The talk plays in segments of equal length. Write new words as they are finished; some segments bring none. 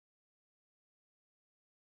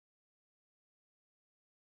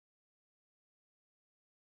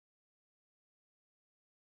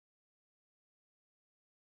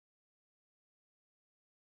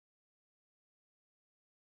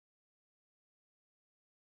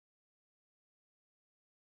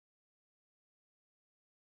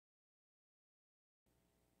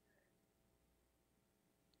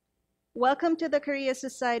Welcome to the Korea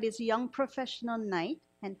Society's Young Professional Night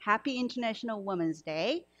and happy International Women's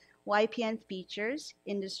Day. YPN features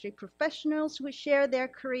industry professionals who share their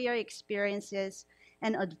career experiences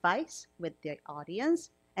and advice with the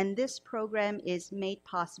audience. And this program is made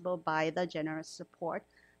possible by the generous support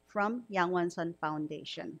from Yang Won-sun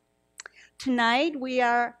Foundation. Tonight, we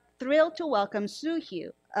are thrilled to welcome Soo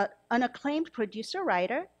Hugh, an acclaimed producer,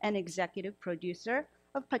 writer, and executive producer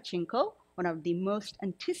of Pachinko, one of the most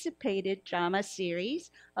anticipated drama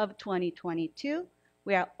series of 2022.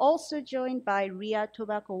 We are also joined by Ria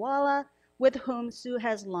Tobaccowala, with whom Soo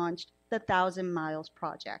has launched the Thousand Miles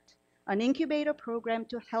Project, an incubator program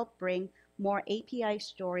to help bring more API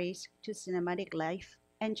stories to cinematic life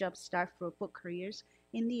and jumpstart fruitful careers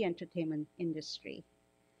in the entertainment industry.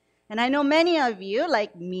 And I know many of you,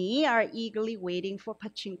 like me, are eagerly waiting for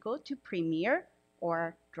Pachinko to premiere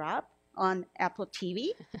or drop on Apple TV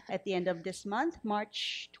at the end of this month,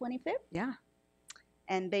 March 25th. Yeah.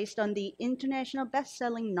 And based on the international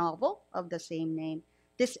best-selling novel of the same name,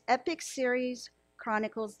 this epic series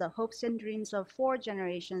chronicles the hopes and dreams of 4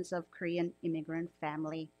 generations of Korean immigrant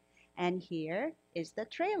family. And here is the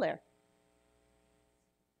trailer.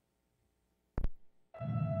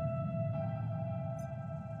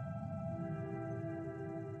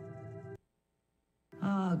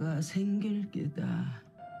 아가 생길 게다.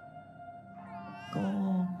 꼭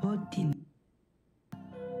버틴.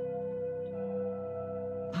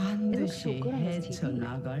 반드시 good on this 헤쳐 TV.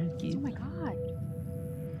 나갈 Oh 길. my God.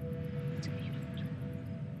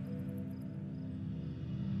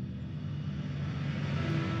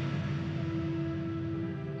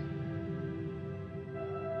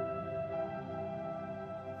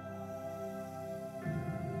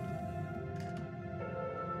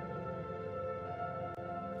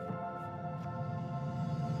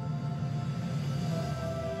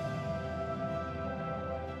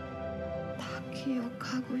 다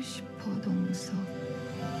기억하고 싶어 동서.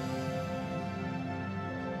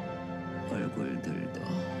 얼굴들도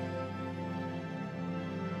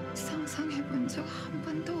상상해본 적 한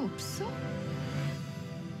번도 없어?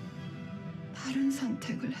 다른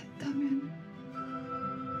선택을 했다면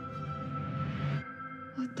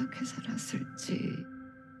어떻게 살았을지.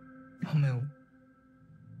 험해요.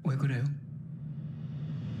 왜 그래요?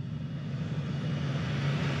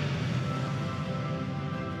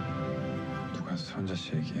 누가 선자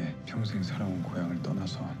씨에게 평생 살아온 고향을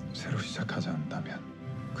떠나서 새로 시작하자 한다면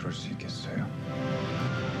그럴 수 있겠어요?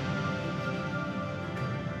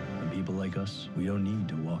 And people like us, we don't need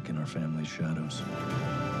to walk in our family's shadows.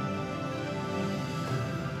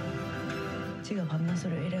 지가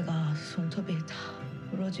밤낮으로 일해가 손톱이 다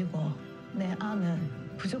부러지고 내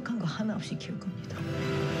아는 부족한 거 하나 없이 키울 겁니다.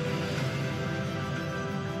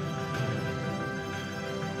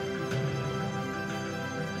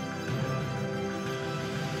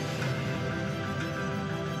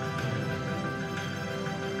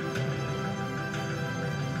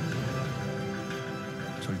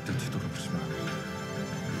 절대 뒤돌아보지 마.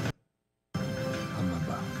 앞만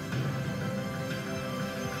봐.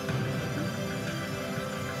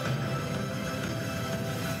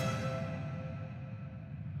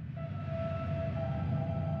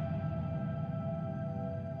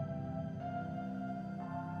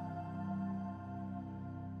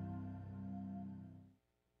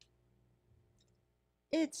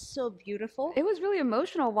 It's so beautiful. It was really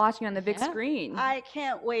emotional watching on the big Yeah. screen. I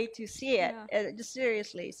can't wait to see it. Yeah.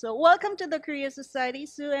 Seriously. So welcome to the Korea Society,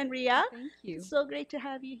 Soo and Ria. Thank you. It's so great to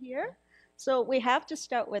have you here. So we have to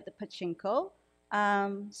start with the Pachinko.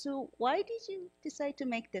 So why did you decide to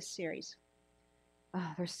make this series?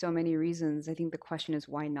 There's so many reasons. I think the question is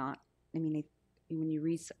why not? I mean, when you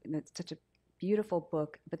read, it's such a beautiful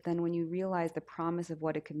book, but then when you realize the promise of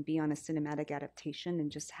what it can be on a cinematic adaptation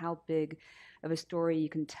and just how big of a story you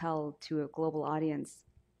can tell to a global audience,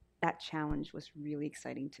 that challenge was really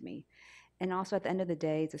exciting to me. And also at the end of the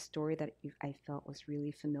day, it's a story that I felt was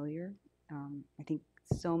really familiar. I think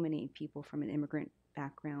so many people from an immigrant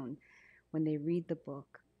background, when they read the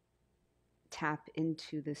book, tap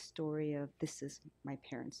into the story of this is my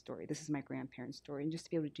parents' story, this is my grandparents' story, and just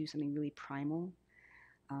to be able to do something really primal,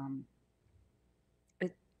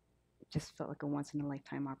 it just felt like a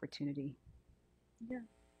once-in-a-lifetime opportunity. Yeah.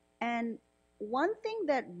 And one thing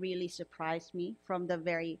that really surprised me from the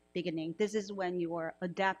very beginning, this is when you were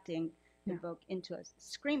adapting the book into a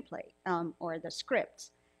screenplay or the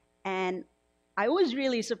scripts. And I was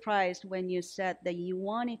really surprised when you said that you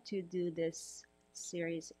wanted to do this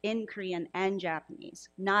series in Korean and Japanese,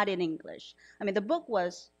 not in English. I mean, the book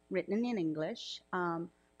was written in English,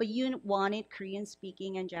 but you wanted Korean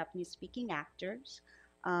speaking and Japanese speaking actors.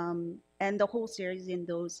 and the whole series in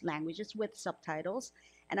those languages with subtitles.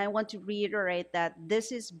 And I want to reiterate that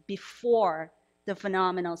this is before the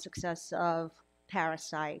phenomenal success of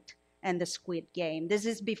Parasite and the Squid Game. This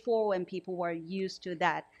is before when people were used to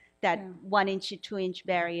that Yeah. 1 inch to 2 inch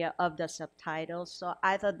barrier of the subtitles. So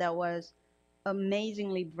I thought that was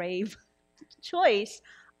amazingly brave choice.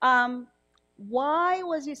 Um, why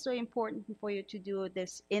was it so important for you to do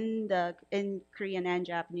this in Korean and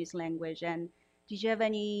Japanese language? And did you have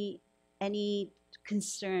any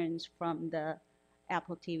concerns from the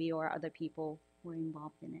Apple TV or other people who were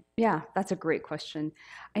involved in it? Yeah, that's a great question.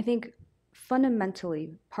 I think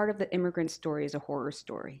fundamentally, part of the immigrant story is a horror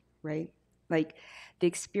story, right? Like the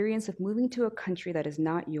experience of moving to a country that is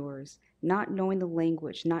not yours, not knowing the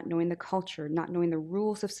language, not knowing the culture, not knowing the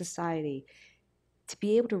rules of society. To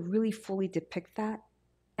be able to really fully depict that,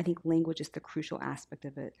 I think language is the crucial aspect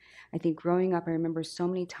of it. I think growing up, I remember so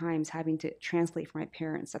many times having to translate for my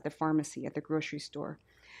parents at the pharmacy, at the grocery store.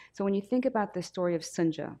 So when you think about the story of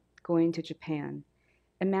Sunja going to Japan,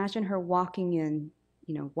 imagine her walking in,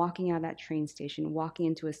 walking out of that train station, walking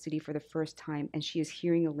into a city for the first time, and she is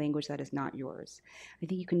hearing a language that is not yours. I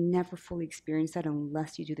think you can never fully experience that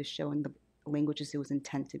unless you do the show in the languages it was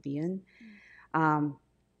intended to be in.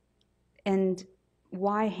 And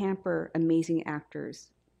why hamper amazing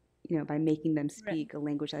actors, by making them speak a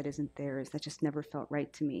language that isn't theirs? That just never felt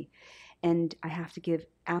right to me. And I have to give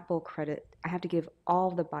Apple credit. I have to give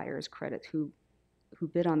all the buyers credit who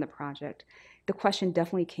bid on the project. The question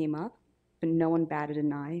definitely came up, but no one batted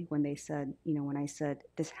an eye when they said, when I said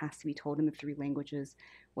this has to be told in the 3 languages.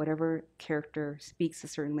 Whatever character speaks a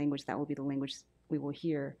certain language, that will be the language we will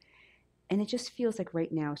hear. And it just feels like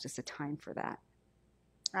right now is just a time for that.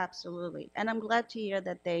 Absolutely. And I'm glad to hear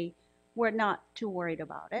that they were not too worried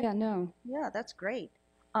about it. Yeah, no. Yeah, that's great.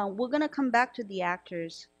 We're going to come back to the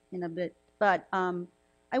actors in a bit, but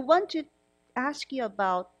I want to ask you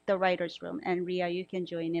about the writer's room. And Ria, you can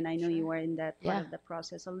join in. I know you were in that part of the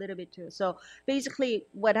process a little bit too. So basically,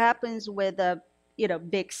 what happens with a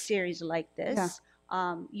big series like this?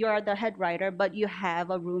 You're the head writer, but you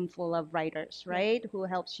have a room full of writers, right? Who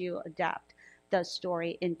helps you adapt the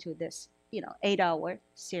story into this 8-hour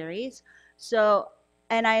series. So,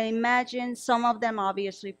 and I imagine some of them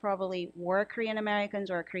obviously probably were Korean Americans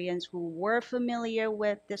or Koreans who were familiar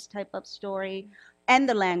with this type of story and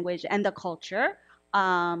the language and the culture.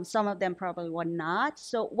 Some of them probably were not.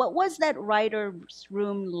 So what was that writer's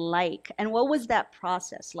room like? And what was that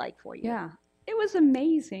process like for you? Yeah. It was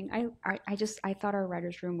amazing. I thought our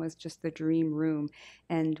writer's room was just the dream room.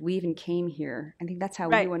 And we even came here. I think that's how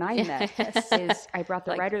you and I met. Is I brought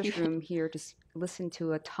the writer's room here to listen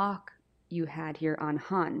to a talk you had here on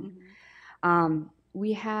Han.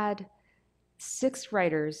 We had 6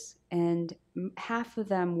 writers, and half of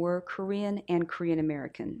them were Korean and Korean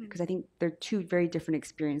American, because I think they're 2 very different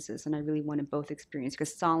experiences, and I really wanted both experiences,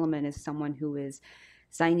 because Solomon is someone who is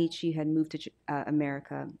Zainichi had moved to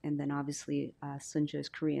America, and then obviously Sunja is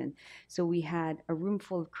Korean. So we had a room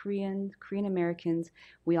full of Korean Americans.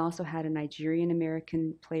 We also had a Nigerian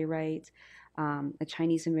American playwright, a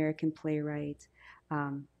Chinese American playwright,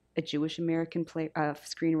 a Jewish American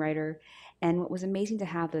screenwriter. And what was amazing to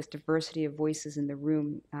have this diversity of voices in the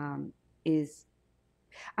room is,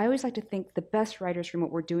 I always like to think the best writers room,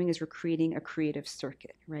 what we're doing is we're creating a creative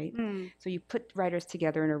circuit, right? So you put writers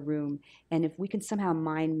together in a room, and if we can somehow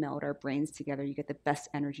mind meld our brains together, you get the best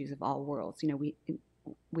energies of all worlds.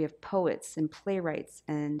 We have poets and playwrights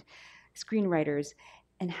and screenwriters,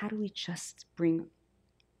 and how do we just bring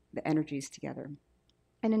the energies together?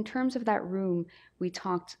 And in terms of that room,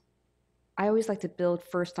 I always like to build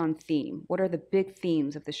first on theme. What are the big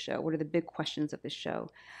themes of the show? What are the big questions of the show?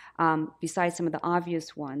 Besides some of the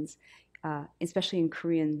obvious ones, especially in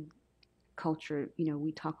Korean culture,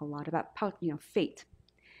 we talk a lot about, fate.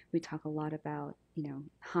 We talk a lot about,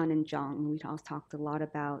 Han and Jong. We also talked a lot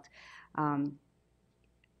about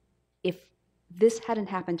if this hadn't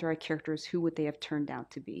happened to our characters, who would they have turned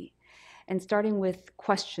out to be? And starting with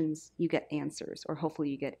questions, you get answers, or hopefully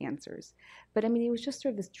you get answers. But it was just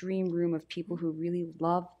sort of this dream room of people who really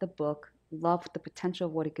loved the book, loved the potential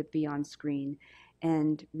of what it could be on screen,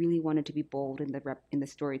 and really wanted to be bold in the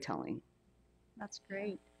storytelling. That's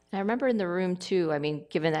great. I remember in the room too,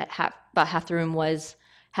 given that about half the room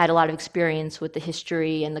had a lot of experience with the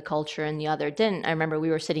history and the culture and the other didn't. I remember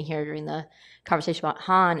we were sitting here during the conversation about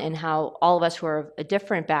Han and how all of us who are of a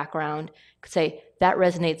different background could say that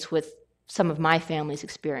resonates with some of my family's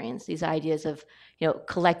experience, these ideas of,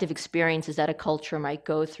 collective experiences that a culture might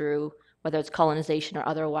go through, whether it's colonization or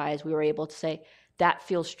otherwise. We were able to say that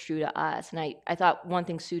feels true to us. And I thought one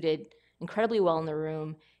thing Soo did incredibly well in the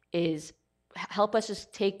room is help us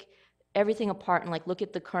just take everything apart and like look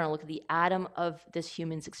at the kernel, look at the atom of this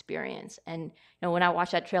human's experience. And you know, when I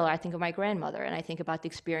watch that trailer, I think of my grandmother and I think about the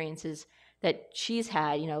experiences that she's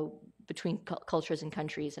had, you know, between cultures and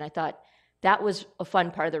countries. And I thought that was a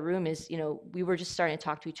fun part of the room is, you know, we were just starting to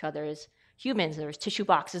talk to each other as humans. There was tissue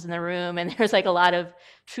boxes in the room and there's like a lot of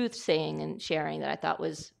truth saying and sharing that I thought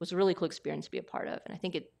was a really cool experience to be a part of. And I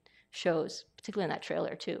think it shows, particularly in that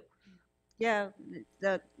trailer too. Yeah,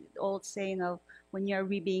 the old saying of when you're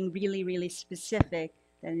being really, really specific,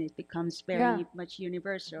 then it becomes very much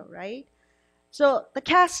universal, right? So the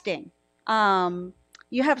casting,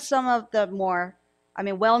 you have some of the more, I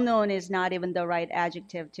mean, well-known is not even the right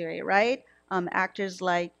adjective to it, right? Actors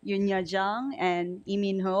like Yoon Ye-jung and Lee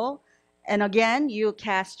Min-ho. And again, you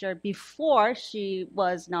cast her before she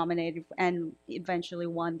was nominated and eventually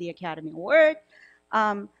won the Academy Award.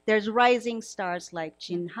 There's rising stars like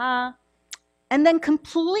Jin Ha, and then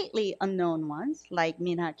completely unknown ones like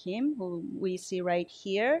Min Ha Kim, who we see right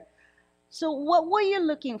here. So what were you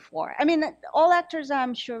looking for? I mean, all actors are,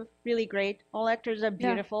 I'm sure, really great. All actors are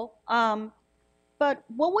beautiful. But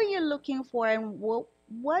what were you looking for, and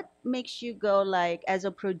what makes you go like, as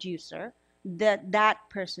a producer, that that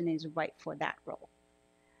person is right for that role?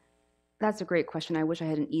 That's a great question. I wish I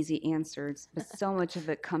had an easy answer, but so much of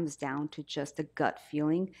it comes down to just a gut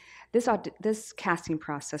feeling. This casting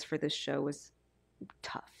process for this show was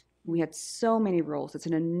tough. We had so many roles. It's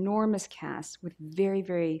an enormous cast with very,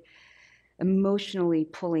 very emotionally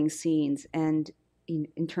pulling scenes. And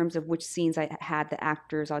in terms of which scenes I had the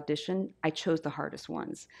actors audition, I chose the hardest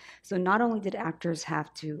ones. So not only did actors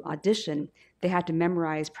have to audition, they had to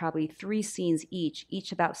memorize probably 3 scenes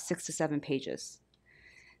each about 6 to 7 pages.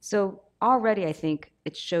 So already I think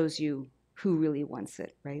it shows you who really wants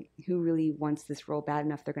it, right? Who really wants this role bad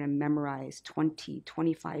enough they're going to memorize 20,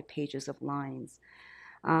 25 pages of lines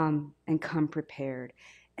and come prepared.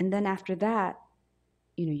 And then after that,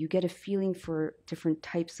 you know, you get a feeling for different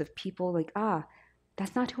types of people. Like,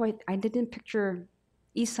 that's not who I didn't picture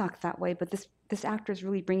Isak that way, but this actor is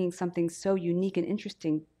really bringing something so unique and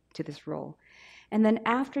interesting to this role. And then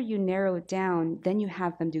after you narrow it down, then you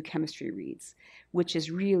have them do chemistry reads, which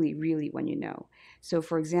is really, really when you know. So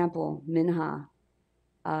for example, Minha,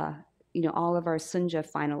 you know, all of our Sunja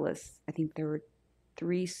finalists, I think there were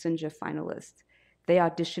 3 Sunja finalists. They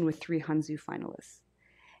auditioned with 3 Hanzu finalists.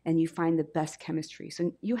 And you find the best chemistry.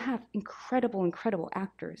 So you have incredible, incredible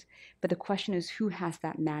actors. But the question is, who has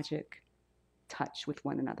that magic touch with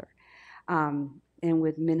one another? And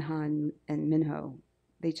with Minha and Minho,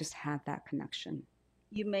 they just had that connection.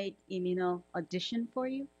 You made Imino audition for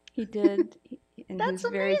you? He did. And That's he was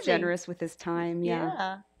amazing. very generous with his time.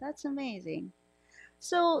 Yeah, that's amazing.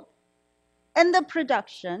 So, in the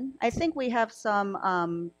production, I think we have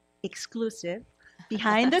some exclusive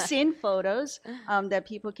behind the scene photos that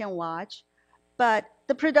people can watch. But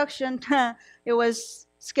the production, it was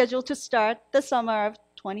scheduled to start the summer of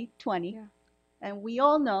 2020. Yeah. And we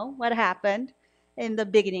all know what happened in the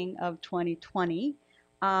beginning of 2020.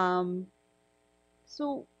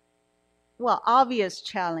 So, well, obvious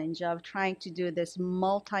challenge of trying to do this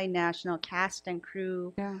multinational cast and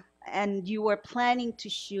crew. Yeah. And you were planning to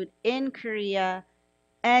shoot in Korea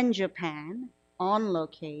and Japan on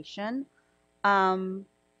location. What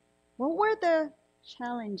were the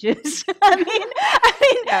challenges?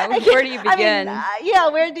 Yeah, where do you begin?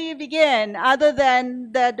 Where do you begin? Other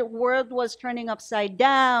than that, the world was turning upside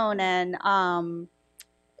down, and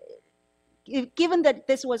given that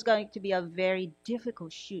this was going to be a very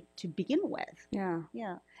difficult shoot to begin with. Yeah.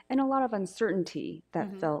 Yeah. And a lot of uncertainty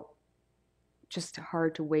that felt just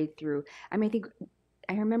hard to wade through. I mean,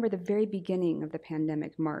 I remember the very beginning of the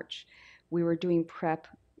pandemic, March. We were doing prep.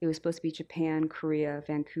 It was supposed to be Japan, Korea,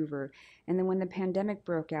 Vancouver. And then when the pandemic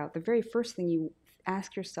broke out, the very first thing you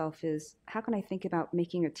ask yourself is, how can I think about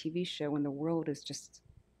making a TV show when the world is just,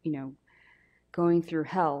 you know, going through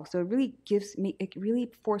hell? So it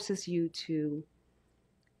really forces you to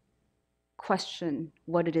question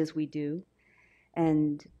what it is we do.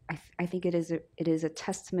 And I think it is a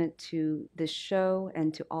testament to this show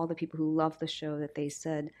and to all the people who love the show that they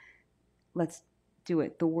said, let's do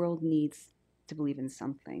it. The world needs to believe in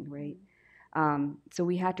something, right? So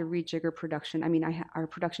we had to rejigger production. I mean, our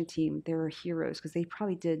production team, they were heroes because they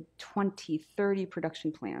probably did 20, 30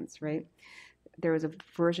 production plans, right? There was a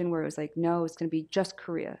version where it was like, no, it's going to be just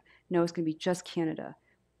Korea. No, it's going to be just Canada.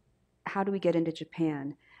 How do we get into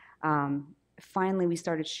Japan? Finally, we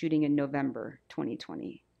started shooting in November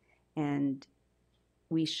 2020. And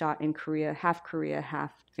we shot in Korea, half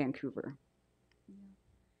Vancouver.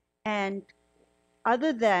 And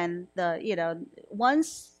other than the,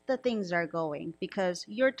 once the things are going, because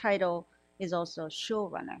your title is also a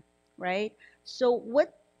showrunner, right? So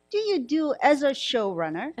what do you do as a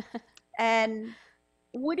showrunner? And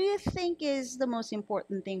what do you think is the most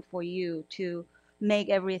important thing for you to make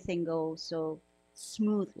everything go so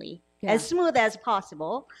smoothly, Yeah. as smooth as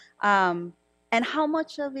possible? Um, and how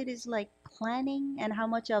much of it is like planning, and how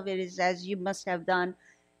much of it is, as you must have done,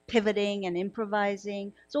 pivoting and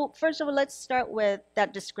improvising? So first of all, let's start with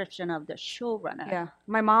that description of the showrunner. Yeah,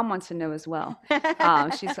 my mom wants to know as well.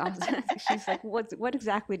 She's also, she's like, what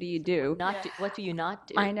exactly do you do? What do you not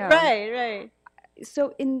do? I know. Right, right.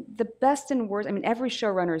 So in the best and worst, I mean, every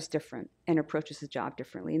showrunner is different and approaches the job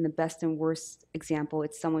differently. In the best and worst example,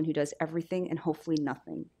 it's someone who does everything and hopefully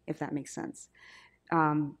nothing, if that makes sense.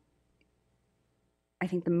 I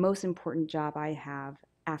think the most important job I have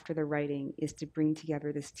after the writing is to bring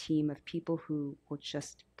together this team of people who will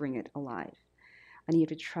just bring it alive. And you have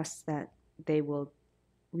to trust that they will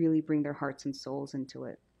really bring their hearts and souls into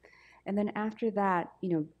it. And then after that, you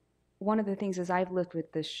know, one of the things is I've lived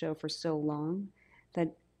with this show for so long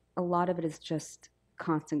that a lot of it is just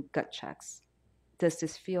constant gut checks. Does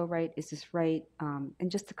this feel right? Is this right? And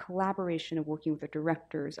just the collaboration of working with the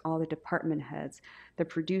directors, all the department heads, the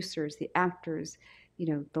producers, the actors, you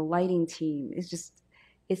know, the lighting team. It's this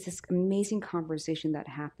amazing conversation that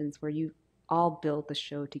happens where you all build the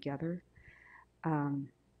show together.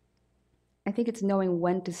 I think it's knowing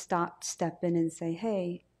when to step in and say,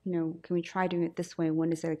 hey, you know, can we try doing it this way? And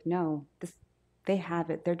when to say, like, no, they have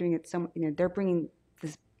it. They're doing it you know, they're bringing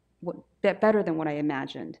this better than what I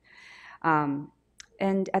imagined.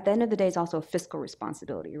 And at the end of the day, it's also a fiscal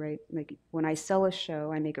responsibility, right? Like when I sell a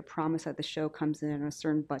show, I make a promise that the show comes in a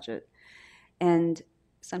certain budget. And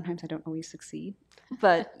sometimes I don't always succeed,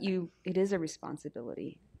 but it is a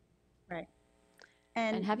responsibility. Right.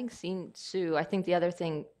 And having seen Sue, I think the other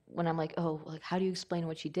thing when I'm like, oh, like how do you explain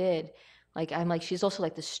what she did? Like I'm like, she's also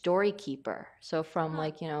like the story keeper. So from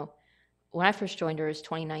like, you know, when I first joined her, it was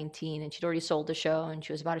 2019, and she'd already sold the show, and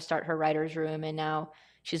she was about to start her writer's room, and now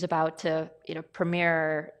she's about to, you know,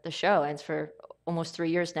 premiere the show. And it's for almost 3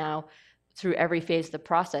 years now. Through every phase of the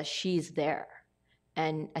process, she's there.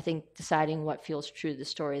 And I think deciding what feels true to the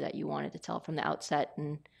story that you wanted to tell from the outset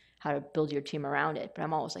and how to build your team around it. But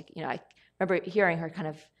I'm always like, you know, I remember hearing her kind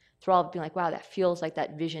of through all of being like, wow, that feels like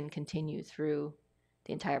that vision continued through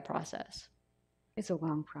the entire process. It's a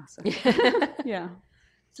long process. Yeah.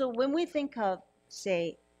 So when we think of,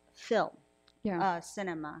 say, film,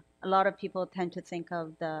 cinema, a lot of people tend to think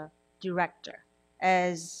of the director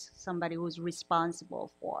as somebody who's responsible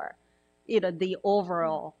for, you know, the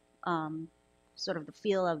overall sort of the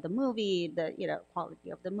feel of the movie, the, you know,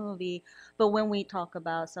 quality of the movie. But when we talk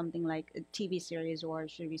about something like a TV series, or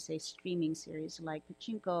should we say streaming series like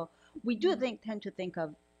Pachinko, we do tend to think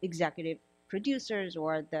of executive producers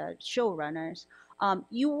or the showrunners.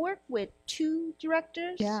 You work with 2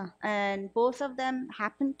 directors, and both of them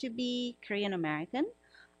happen to be Korean American,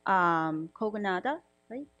 Kogonada,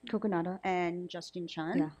 right? Kogonada. And Justin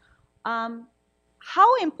Chun. Yeah.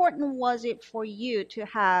 How important was it for you to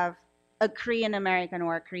have a Korean American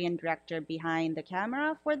or a Korean director behind the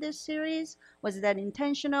camera for this series? Was that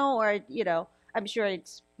intentional, or, you know, I'm sure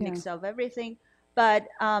it's a mix of everything. But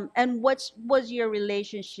and what was your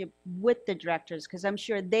relationship with the directors? Because I'm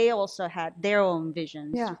sure they also had their own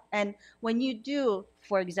visions. Yeah. And when you do,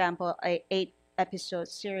 for example, a 8-episode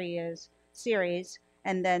series,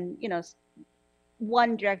 and then, you know,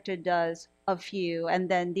 one director does a few, and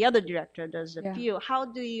then the other director does a few, how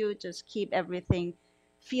do you just keep everything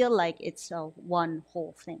feel like it's a one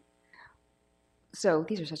whole thing? So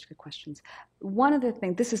these are such good questions. One of the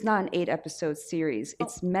things, this is not an 8-episode series.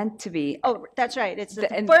 It's meant to be. Oh, that's right. It's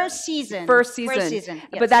the first season. First season.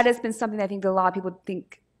 Yes. But that has been something I think that a lot of people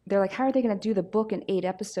think, they're like, how are they going to do the book in 8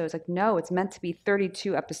 episodes? Like, no, it's meant to be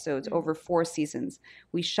 32 episodes over 4 seasons.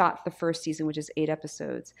 We shot the first season, which is 8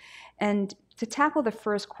 episodes. And to tackle the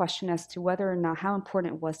first question as to whether or not how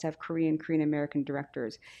important it was to have Korean American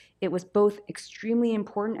directors, it was both extremely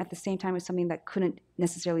important, at the same time as something that couldn't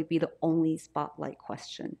necessarily be the only spotlight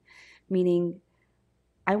question. Meaning,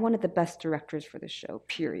 I wanted the best directors for the show,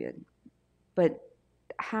 period. But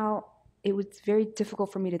it was very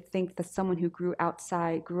difficult for me to think that someone who grew up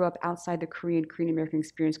outside the Korean American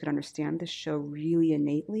experience could understand this show really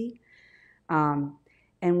innately. And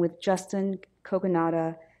with Justin,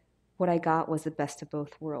 Kogonada, what I got was the best of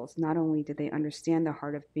both worlds. Not only did they understand the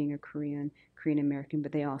heart of being a Korean American,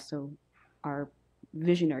 but they also are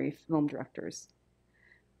visionary film directors.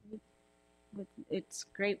 It's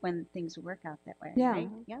great when things work out that way, Yeah. right?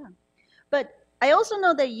 Yeah. But I also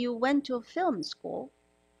know that you went to a film school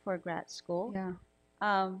for grad school.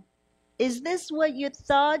 Yeah. is this what you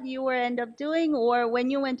thought you were end up doing, or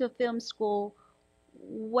when you went to film school,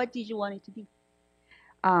 what did you want it to be?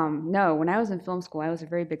 No, when I was in film school, I was a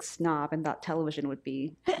very big snob and thought television would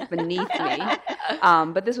be beneath me.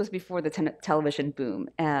 But this was before the television boom.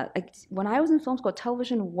 Like when I was in film school,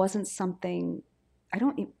 television wasn't something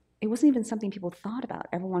it wasn't even something people thought about.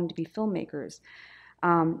 Everyone wanted to be filmmakers.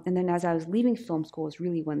 And then as I was leaving film school is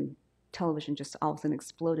really when television just all of a sudden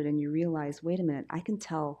exploded and you realize, wait a minute, I can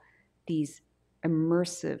tell these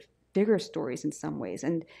immersive, bigger stories in some ways.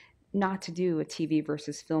 And not to do a TV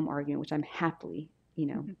versus film argument, which I'm happy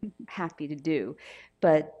to do,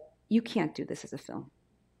 but you can't do this as a film.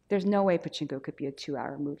 There's no way Pachinko could be a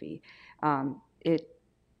 2-hour movie.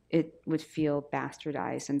 It would feel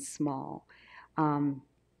bastardized and small.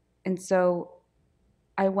 And so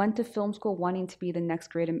I went to film school wanting to be the next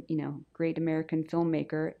great American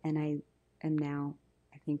filmmaker, and I am now,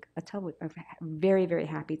 I think, a very, very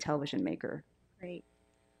happy television maker. Great.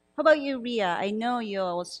 How about you, Ria? I know you're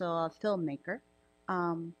also a filmmaker.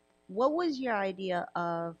 What was your idea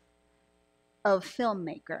of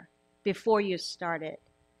filmmaker before you started?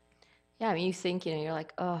 Yeah, I mean, you think, you're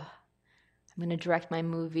like, oh, I'm going to direct my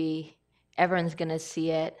movie. Everyone's going to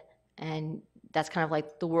see it. And that's kind of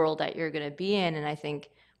like the world that you're going to be in. And I think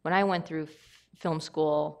when I went through film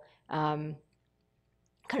school, kind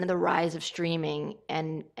of the rise of streaming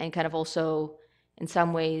and kind of also in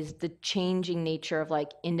some ways the changing nature of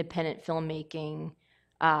like independent filmmaking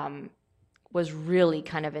was really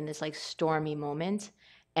kind of in this like stormy moment,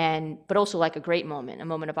 but also like a great moment, a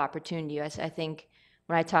moment of opportunity. I think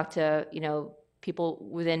when I talk to people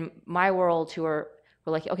within my world who are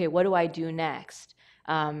like, okay, what do I do next?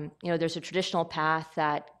 There's a traditional path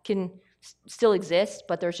that can still exist,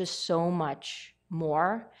 but there's just so much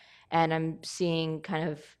more. And I'm seeing kind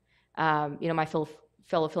of, my fellow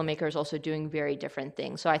filmmakers also doing very different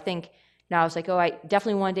things. So I think now I was like, oh, I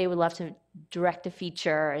definitely one day would love to direct a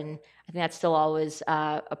feature. And I think that's still always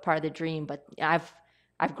a part of the dream. But I've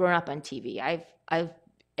grown up on TV. I've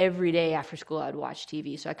every day after school I'd watch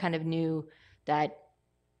TV. So I kind of knew that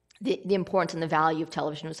the importance and the value of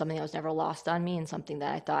television was something that was never lost on me and something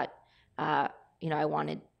that I thought, I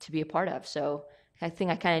wanted to be a part of. So I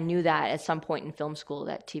think I kind of knew that at some point in film school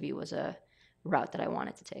that TV was a route that I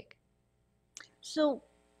wanted to take. So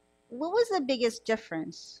what was the biggest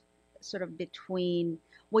difference sort of between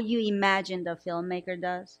what you imagined a filmmaker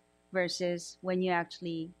does versus when you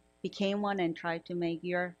actually became one and tried to make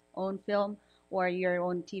your own film or your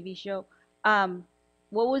own TV show?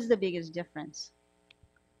 What was the biggest difference?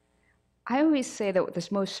 I always say that the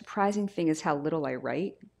most surprising thing is how little I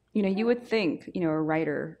write. You would think, a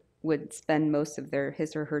writer would spend most of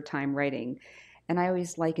his or her time writing. And I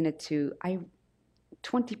always liken it to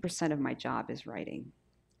 20% of my job is writing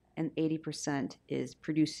and 80% is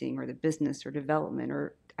producing or the business or development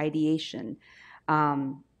or ideation.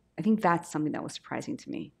 I think that's something that was surprising to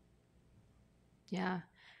me. Yeah.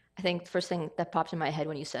 I think the first thing that popped in my head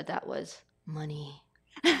when you said that was money.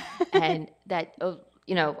 And that,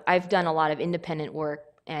 I've done a lot of independent work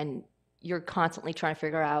and you're constantly trying to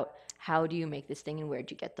figure out how do you make this thing and where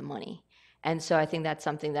do you get the money? And so I think that's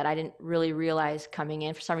something that I didn't really realize coming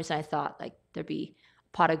in. For some reason, I thought like there'd be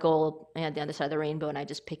a pot of gold on the other side of the rainbow and I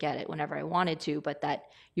just pick at it whenever I wanted to, but that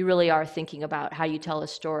you really are thinking about how you tell a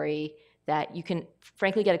story that you can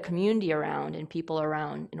frankly get a community around and people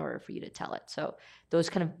around in order for you to tell it. So those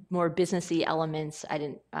kind of more businessy elements I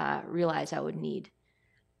didn't realize I would need.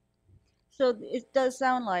 So it does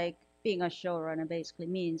sound like being a showrunner basically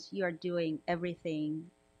means you're doing everything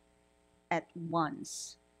at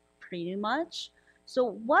once, pretty much. So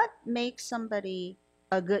what makes somebody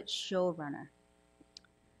a good showrunner?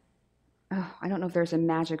 I don't know if there's I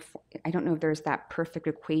don't know if there's that perfect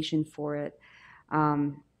equation for it.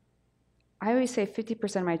 I always say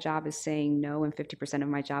 50% of my job is saying no and 50% of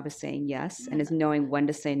my job is saying yes, and it's knowing when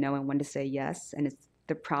to say no and when to say yes. And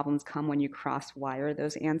the problems come when you cross-wire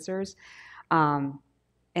those answers.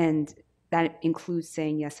 And that includes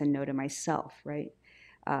saying yes and no to myself, right?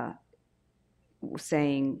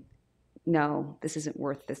 Saying, no, this isn't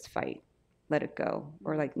worth this fight. Let it go.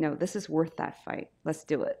 Or like, no, this is worth that fight. Let's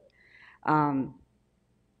do it.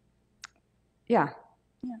 Yeah.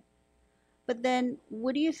 But then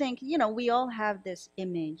what do you think, we all have this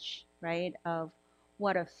image, right, of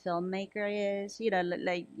what a filmmaker is,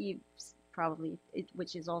 like you probably,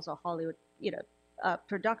 which is also Hollywood,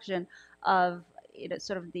 production of,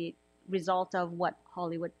 sort of the result of what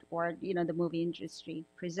Hollywood or, the movie industry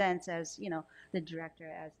presents as, the director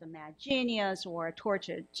as the mad genius or a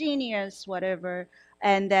tortured genius, whatever.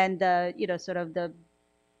 And then sort of the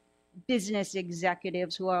business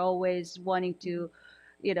executives who are always wanting to,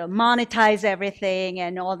 monetize everything,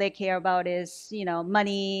 and all they care about is,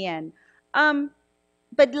 money. And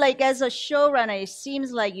but like as a showrunner, it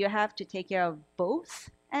seems like you have to take care of both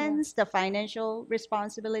ends, the financial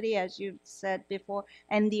responsibility, as you said before,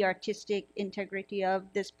 and the artistic integrity of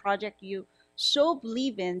this project you so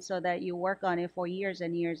believe in, so that you work on it for years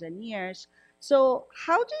and years and years. So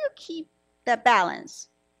how do you keep that balance?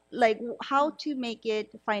 Like how to make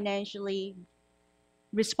it financially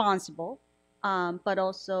responsible, but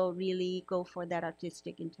also really go for that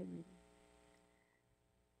artistic integrity?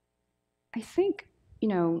 I think,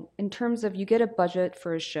 in terms of you get a budget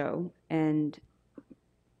for a show and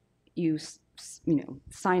you,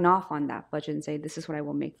 sign off on that budget and say, this is what I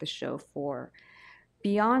will make the show for.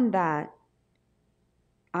 Beyond that,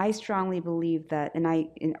 I strongly believe that, and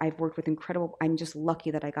I've worked with I'm just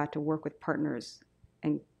lucky that I got to work with partners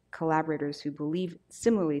and collaborators who believe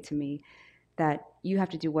similarly to me that you have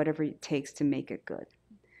to do whatever it takes to make it good.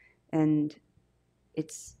 And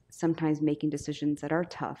it's sometimes making decisions that are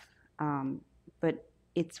tough, but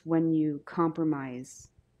it's when you compromise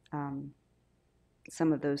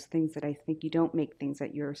some of those things that I think you don't make things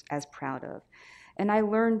that you're as proud of. And I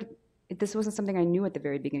learned this wasn't something I knew at the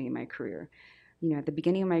very beginning of my career. At the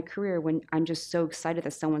beginning of my career, when I'm just so excited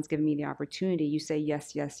that someone's giving me the opportunity, you say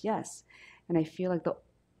yes, yes, yes. And I feel like the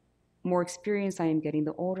more experience I am getting,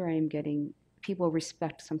 the older I am getting, people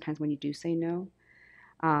respect sometimes when you do say no.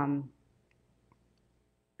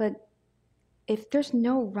 But if there's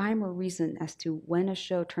no rhyme or reason as to when a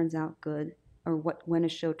show turns out good or when a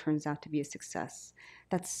show turns out to be a success,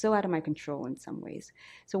 that's so out of my control in some ways.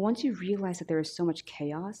 So once you realize that there is so much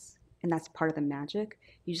chaos and that's part of the magic,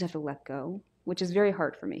 you just have to let go, which is very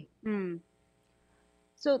hard for me.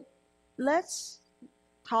 So let's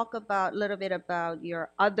talk a little bit about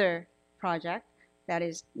your other project that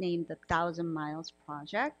is named the Thousand Miles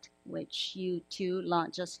Project, which you two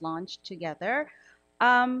just launched together.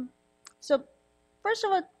 So first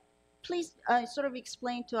of all, please sort of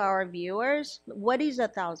explain to our viewers, what is a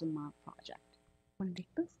Thousand Mile Project? Want to take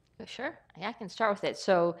this? Sure. Yeah, I can start with it.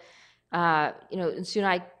 So, Soo and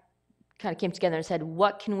I kind of came together and said,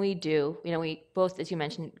 what can we do? We both, as you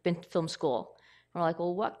mentioned, been to film school. We're like,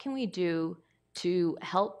 well, what can we do to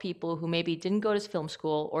help people who maybe didn't go to film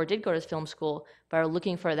school or did go to film school but are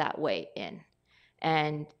looking for that way in?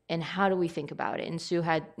 And how do we think about it? And Soo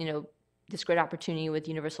had, this great opportunity with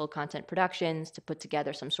Universal Content Productions to put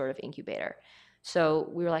together some sort of incubator. So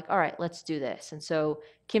we were like, all right, let's do this. And so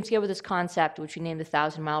came together with this concept, which we named the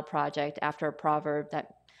 1,000 Mile Project after a proverb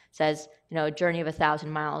that says, a journey of 1,000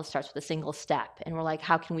 miles starts with a single step. And we're like,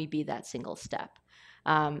 how can we be that single step?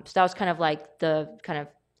 So that was kind of like the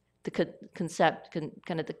concept,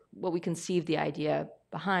 what we conceived the idea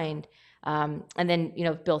behind. And then,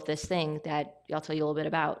 built this thing that I'll tell you a little bit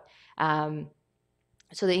about.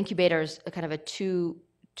 So the incubator is a kind of a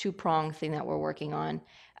two-pronged thing that we're working on.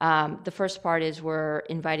 The first part is we're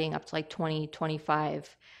inviting up to like 20,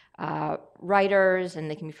 25 writers,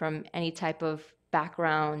 and they can be from any type of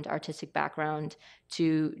background, artistic background,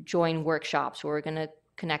 to join workshops where we're going to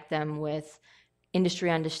connect them with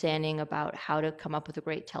industry understanding about how to come up with a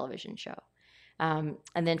great television show. And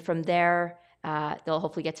then from there, they'll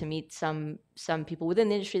hopefully get to meet some people within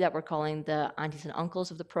the industry that we're calling the aunties and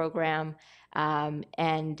uncles of the program, and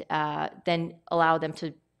then allow them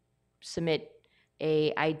to submit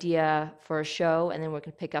a idea for a show, and then we're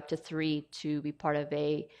going to pick up to 3 to be part of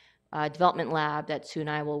a development lab that Soo and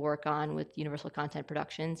I will work on with Universal Content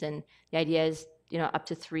Productions. And the idea is, up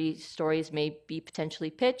to 3 stories may be potentially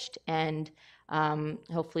pitched and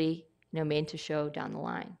hopefully, made into show down the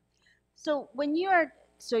line. So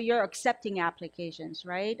you're accepting applications,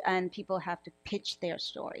 right? And people have to pitch their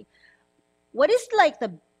story. What is like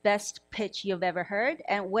the best pitch you've ever heard,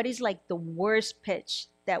 and what is like the worst pitch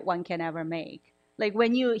that one can ever make? Like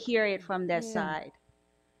when you hear it from their side.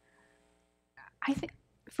 I think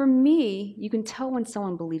for me, you can tell when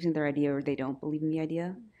someone believes in their idea or they don't believe in the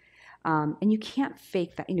idea. And you can't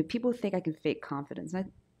fake that. People think I can fake confidence.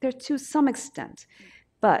 They're to some extent.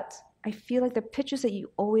 But I feel like the pitches that you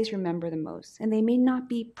always remember the most, and they may not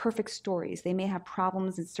be perfect stories. They may have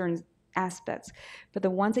problems in certain aspects. But the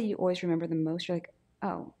ones that you always remember the most, you're like,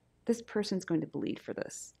 oh, this person's going to bleed for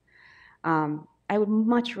this. I would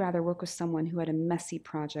much rather work with someone who had a messy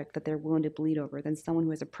project that they're willing to bleed over than someone who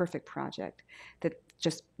has a perfect project that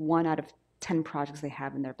just 1 out of 10 projects they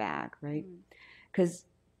have in their bag, right? Because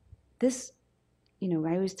this, I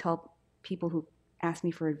always tell people who ask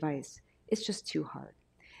me for advice, it's just too hard.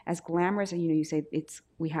 As glamorous, you say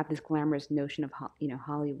we have this glamorous notion of,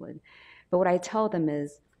 Hollywood. But what I tell them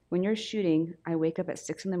is, when you're shooting, I wake up at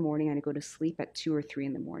 6 in the morning and I go to sleep at 2 or 3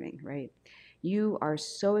 in the morning, right? You are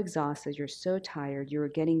so exhausted, you're so tired, you're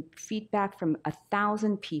getting feedback from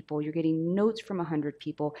 1,000 people, you're getting notes from 100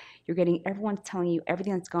 people, you're getting everyone telling you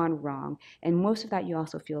everything that's gone wrong, and most of that you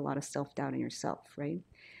also feel a lot of self-doubt in yourself, right?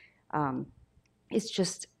 It's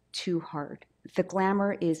just too hard. The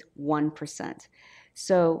glamour is 1%.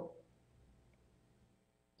 So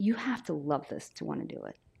you have to love this to want to do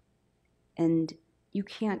it. And you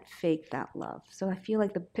can't fake that love. So I feel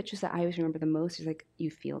like the pictures that I always remember the most is like you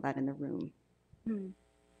feel that in the room.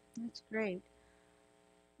 That's great.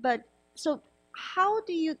 But so how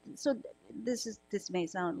do you, so this may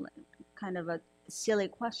sound like kind of a silly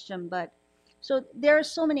question, but so there are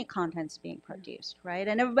so many contents being produced, right?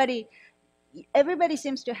 And everybody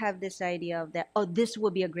seems to have this idea of that, oh, this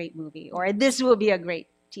will be a great movie or this will be a great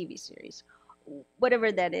TV series,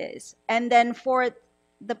 whatever that is. And then for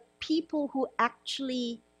the people who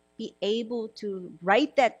actually be able to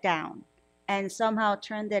write that down and somehow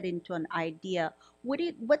turn that into an idea, what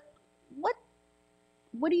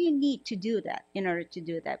what do you need to do that in order to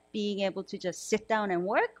do that? Being able to just sit down and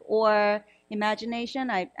work, or imagination?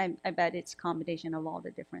 I bet it's a combination of all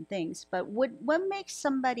the different things. But what makes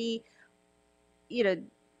somebody, you know,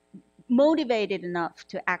 motivated enough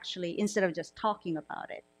to actually, instead of just talking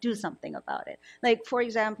about it, do something about it? Like, for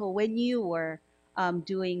example, when you were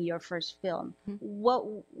doing your first film,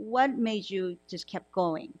 what made you just kept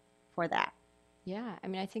going for that? Yeah, I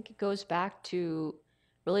mean, I think it goes back to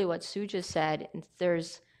really what Sue just said.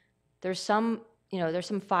 There's some, there's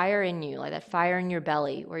some fire in you, like that fire in your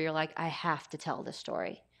belly, where you're like, I have to tell this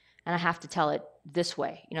story, and I have to tell it this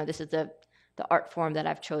way. This is the art form that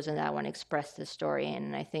I've chosen that I want to express this story in.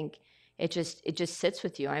 And I think it just sits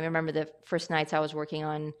with you. I remember the first nights I was working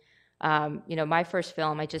on, my first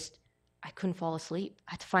film. I couldn't fall asleep.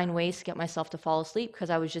 I had to find ways to get myself to fall asleep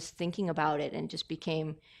because I was just thinking about it, and just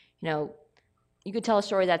became, you could tell a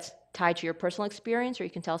story that's tied to your personal experience, or you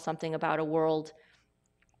can tell something about a world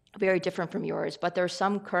very different from yours, but there's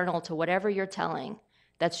some kernel to whatever you're telling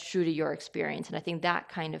that's true to your experience. And I think that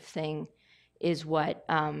kind of thing is what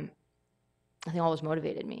I think always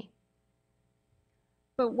motivated me.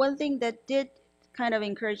 But one thing that did kind of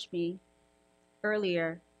encourage me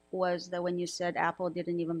earlier was that when you said Apple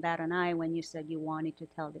didn't even bat an eye when you said you wanted to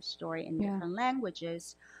tell this story in different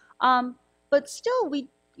languages. But still,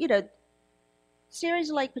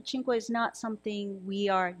 series like Pachinko is not something we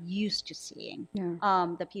are used to seeing.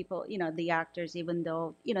 The people, the actors, even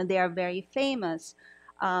though, they are very famous,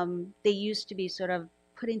 they used to be sort of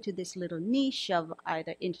put into this little niche of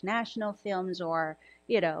either international films or,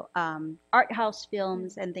 art house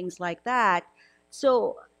films and things like that.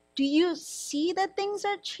 So do you see that things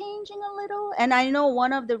are changing a little? And I know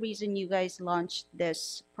one of the reason you guys launched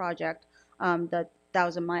this project, the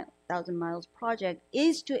Thousand Miles Project,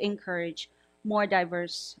 is to encourage more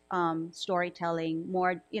diverse storytelling,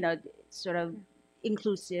 more, sort of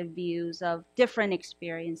inclusive views of different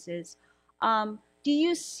experiences. Do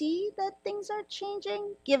you see that things are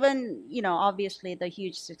changing, given, obviously the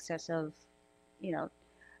huge success of,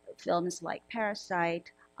 films like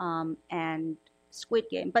Parasite and Squid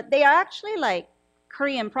Game, but they are actually like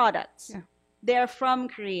Korean products. They're from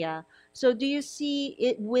Korea. So do you see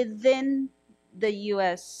it within the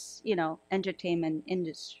US, entertainment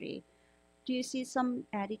industry? Do you see some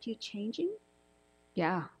attitude changing?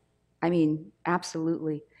 Yeah, I mean,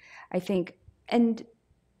 absolutely. I think, and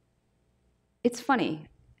it's funny,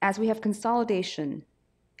 as we have consolidation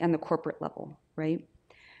on the corporate level, right?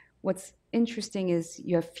 What's interesting is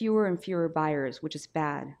you have fewer and fewer buyers, which is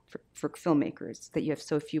bad for filmmakers, that you have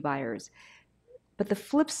so few buyers. But the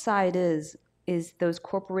flip side is those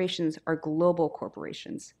corporations are global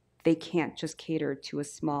corporations. They can't just cater to a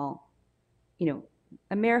small,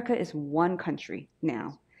 America is one country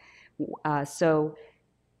now. So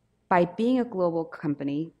by being a global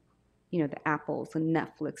company, the Apples, the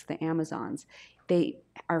Netflix, the Amazons, they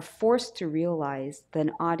are forced to realize that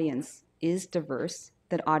an audience is diverse,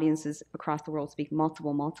 that audiences across the world speak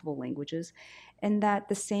multiple languages, and that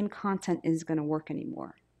the same content isn't going to work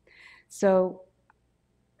anymore. So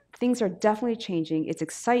things are definitely changing. It's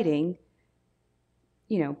exciting,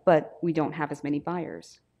 but we don't have as many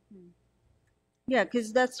buyers. Yeah,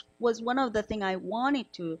 because was one of the things I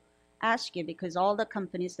wanted to ask you, because all the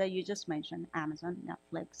companies that you just mentioned, Amazon,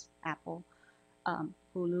 Netflix, Apple,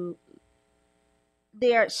 Hulu,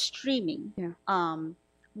 they are streaming,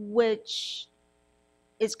 which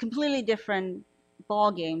is completely different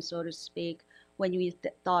ball game, so to speak, when you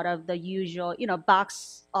thought of the usual,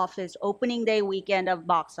 box office, opening day weekend of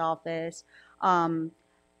box office,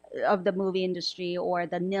 of the movie industry, or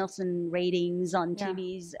the Nielsen ratings on Yeah.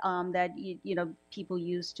 TVs, that people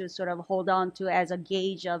use to sort of hold on to as a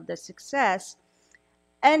gauge of the success.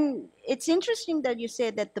 And it's interesting that you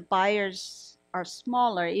said that the buyers are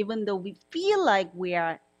smaller, even though we feel like we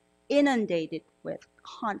are inundated with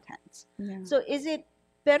content. Yeah. So is it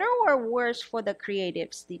better or worse for the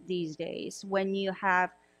creatives these days when you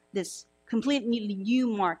have this completely new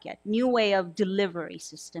market, new way of delivery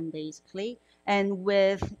system, basically, and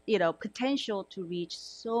with potential to reach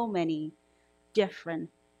so many different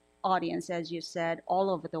audience, as you said, all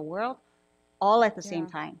over the world, all at the same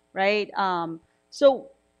Yeah. time, right?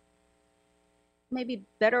 So maybe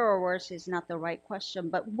better or worse is not the right question,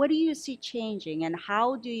 but what do you see changing, and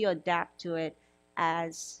how do you adapt to it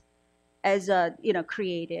as a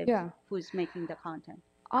creative Yeah. who's making the content?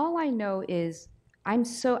 All I know is and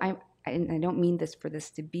I don't mean for this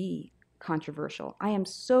to be controversial. I am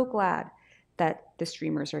so glad that the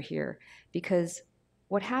streamers are here, because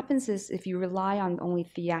what happens is if you rely on only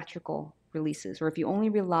theatrical releases, or if you only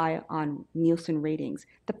rely on Nielsen ratings,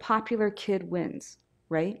 the popular kid wins,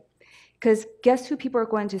 right? Because guess who people are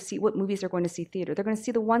going to see, what movies they're going to see theater? They're going to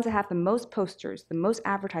see the ones that have the most posters, the most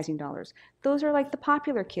advertising dollars. Those are like the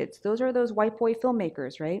popular kids. Those are those white boy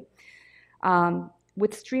filmmakers, right?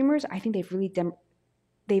 With streamers, I think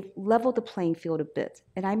they've leveled the playing field a bit.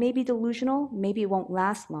 And I may be delusional, maybe it won't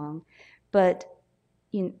last long, but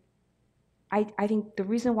I think the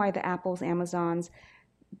reason why the Apples, Amazons,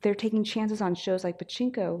 they're taking chances on shows like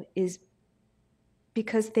Pachinko is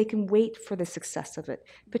because they can wait for the success of it.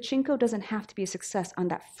 Pachinko doesn't have to be a success on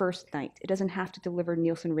that first night. It doesn't have to deliver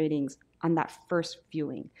Nielsen ratings on that first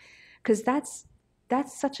viewing, because that's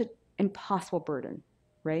such an impossible burden,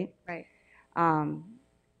 right? Right.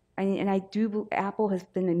 Apple has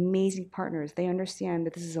been amazing partners. They understand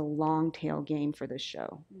that this is a long tail game for this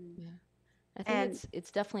show. Yeah. I think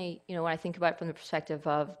it's definitely, when I think about it from the perspective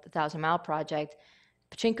of the Thousand Mile Project,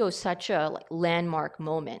 Pachinko is such a landmark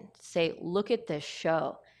moment. Say, look at this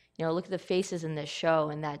show. Look at the faces in this show,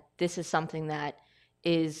 and that this is something that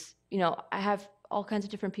is, I have all kinds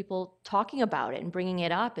of different people talking about it and bringing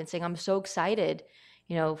it up and saying, I'm so excited,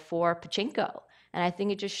 for Pachinko. And I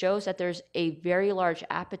think it just shows that there's a very large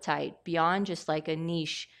appetite beyond just like a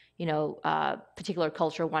niche, particular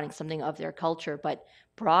culture wanting something of their culture. But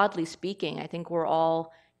broadly speaking, I think we're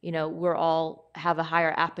all have a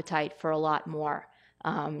higher appetite for a lot more.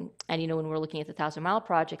 And when we're looking at the Thousand Mile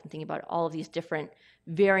Project and thinking about all of these different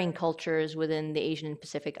varying cultures within the Asian and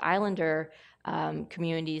Pacific Islander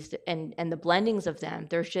communities and the blendings of them,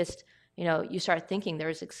 there's just, you start thinking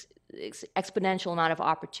there's exponential amount of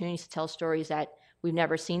opportunities to tell stories that we've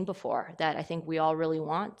never seen before, that I think we all really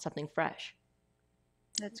want something fresh.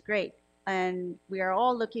 That's great. And we are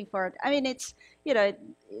all looking for it. I mean, it's,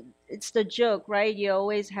 it's the joke, right? You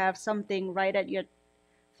always have something right at your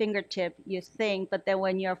fingertip, you think, but then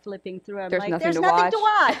when you're flipping through, there's nothing there's to nothing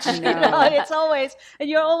watch. to watch. It's always, and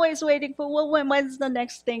you're always waiting for, well, when's the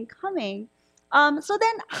next thing coming? So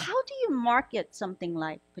then how do you market something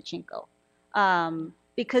like Pachinko?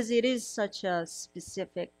 Because it is such a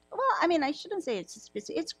specific, well, I mean, I shouldn't say it's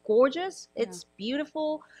specific, it's gorgeous, it's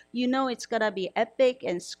beautiful, it's gonna be epic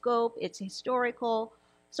in scope, it's historical.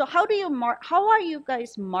 So how are you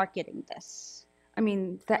guys marketing this? I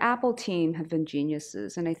mean, the Apple team have been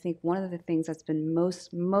geniuses, and I think one of the things that's been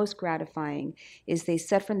most gratifying is they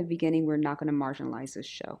said from the beginning, we're not going to marginalize this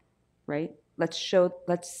show, right? Let's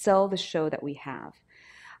sell the show that we have.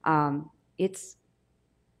 It's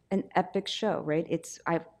an epic show, right?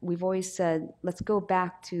 We've always said, let's go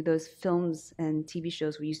back to those films and TV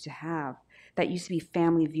shows we used to have that used to be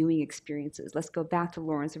family viewing experiences. Let's go back to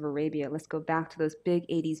Lawrence of Arabia. Let's go back to those big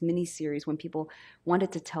 80s miniseries when people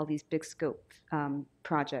wanted to tell these big scope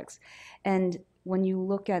projects. And when you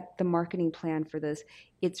look at the marketing plan for this,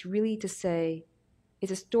 it's really to say,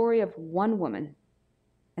 it's a story of one woman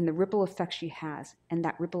and the ripple effect she has, and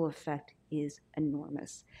that ripple effect is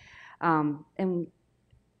enormous. And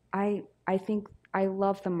I think I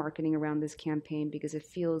love the marketing around this campaign because it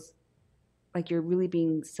feels like you're really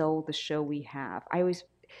being sold the show we have.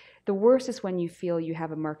 The worst is when you feel you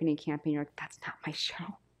have a marketing campaign, you're like, that's not my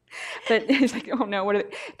show. But it's like, oh no,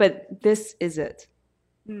 but this is it.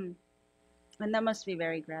 And that must be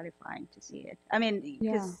very gratifying to see it. I mean,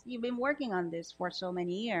 because you've been working on this for so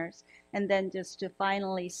many years, and then just to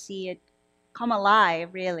finally see it come alive,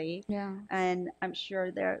 really. Yeah. And I'm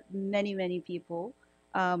sure there are many, many people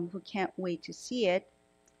who can't wait to see it.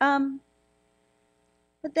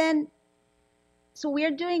 But then, so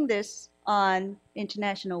we're doing this on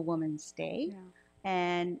International Women's Day,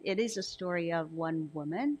 and it is a story of one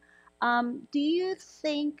woman. Do you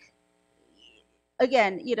think,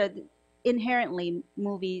 again, inherently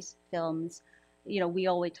movies, films, we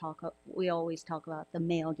always talk about the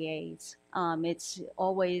male gaze. It's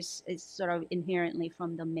sort of inherently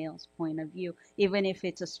from the male's point of view, even if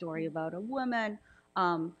it's a story about a woman.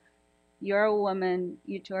 Um, you're a woman,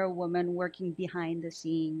 you two are a woman working behind the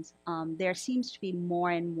scenes. There seems to be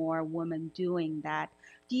more and more women doing that.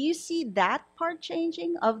 Do you see that part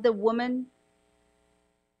changing of the woman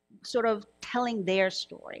sort of telling their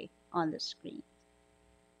story on the screen?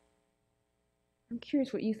 I'm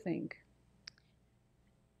curious what you think.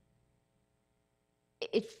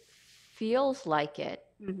 It feels like it,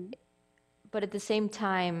 Mm-hmm. but at the same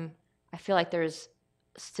time, I feel like there's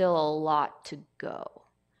still a lot to go.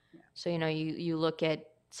 So, you look at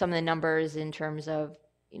some of the numbers in terms of,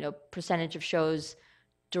 percentage of shows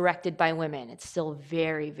directed by women, it's still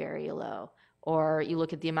very, very low. Or you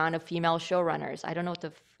look at the amount of female showrunners. I don't know what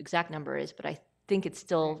the exact number is, but I think it's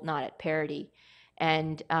still not at parity.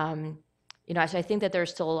 And, so I think that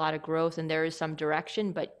there's still a lot of growth and there is some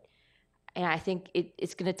direction, but I think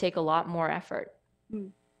it's going to take a lot more effort.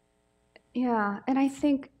 Yeah, and I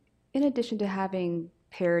think in addition to having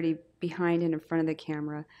parody behind and in front of the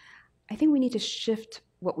camera, I think we need to shift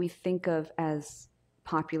what we think of as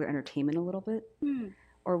popular entertainment a little bit,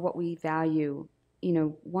 or what we value.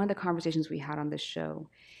 One of the conversations we had on this show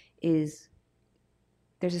is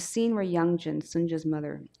there's a scene where Youngjin, Sunja's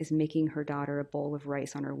mother, is making her daughter a bowl of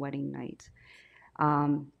rice on her wedding night.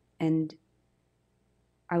 And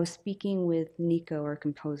I was speaking with Nico, our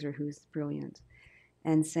composer, who's brilliant,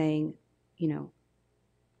 and saying,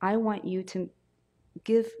 I want you to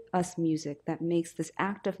give us music that makes this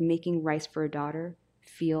act of making rice for a daughter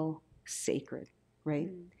feel sacred, right?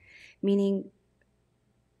 Meaning,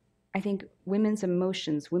 I think women's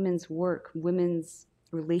emotions, women's work, women's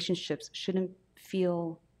relationships shouldn't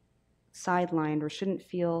feel sidelined or shouldn't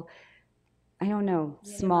feel, I don't know,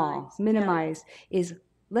 small, minimized. Is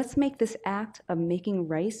let's make this act of making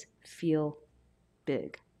rice feel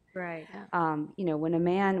big. Right.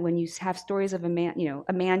 When you have stories of a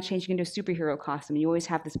man changing into a superhero costume, you always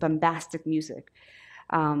have this bombastic music.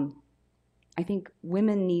 I think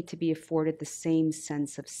women need to be afforded the same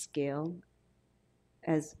sense of scale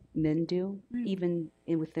as men do, even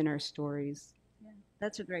within our stories. Yeah,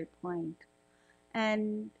 that's a great point.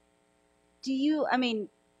 And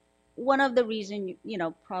one of the reasons,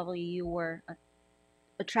 probably you were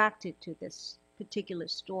attracted to this particular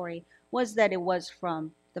story was that it was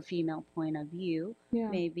from the female point of view,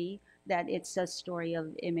 maybe, that it's a story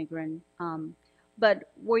of immigrant. But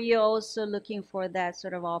were you also looking for that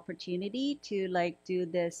sort of opportunity to do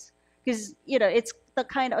this? Because, it's the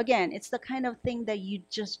kind of thing that you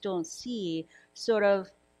just don't see sort of.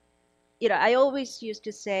 I always used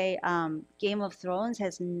to say Game of Thrones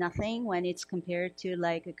has nothing when it's compared to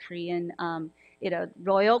a Korean,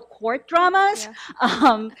 royal court dramas.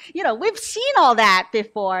 We've seen all that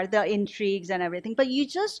before, the intrigues and everything, but you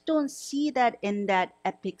just don't see that in that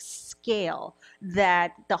epic scale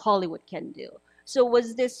that the Hollywood can do. So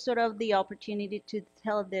was this sort of the opportunity to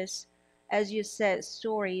tell this, as you said,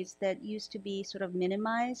 stories that used to be sort of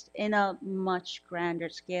minimized in a much grander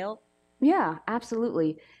scale? Yeah,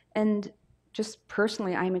 absolutely. And just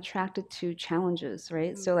personally, I'm attracted to challenges,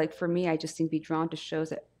 right? So for me, I just seem to be drawn to shows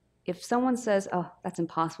that if someone says, oh, that's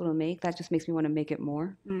impossible to make, that just makes me want to make it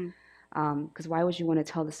more. Because why would you want to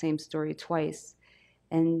tell the same story twice?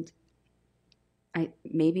 And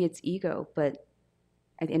maybe it's ego, but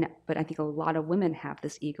I think a lot of women have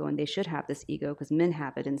this ego, and they should have this ego because men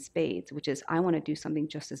have it in spades, which is I want to do something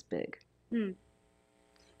just as big.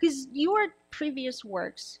 Because your previous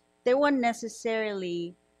works, they weren't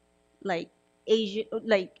necessarily Asian,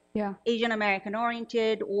 Asian American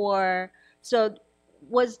oriented, or so.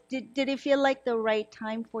 Did it feel like the right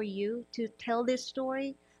time for you to tell this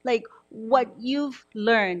story? Like what you've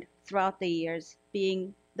learned throughout the years,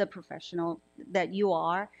 being the professional that you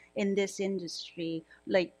are in this industry,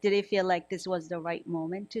 did it feel like this was the right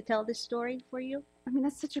moment to tell this story for you? I mean,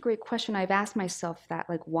 that's such a great question. I've asked myself that,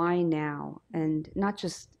 why now? And not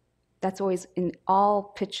just, that's always in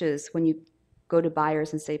all pitches when you go to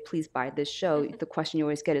buyers and say, please buy this show, the question you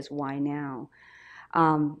always get is, why now?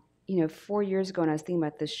 4 years ago when I was thinking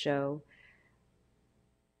about this show,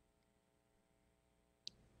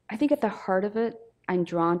 I think at the heart of it, I'm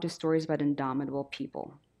drawn to stories about indomitable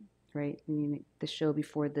people, right? I mean, the show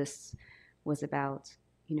before this was about,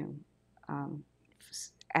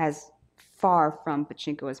 as far from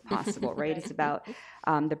Pachinko as possible, right? It's about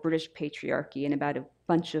the British patriarchy and about a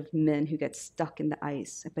bunch of men who get stuck in the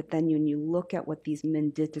ice. But then when you look at what these men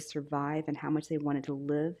did to survive and how much they wanted to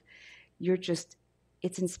live, you're just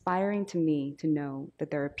it's inspiring to me to know that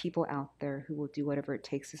there are people out there who will do whatever it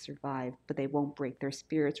takes to survive, but they won't break their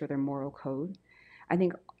spirits or their moral code. I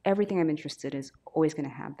think everything I'm interested in is always going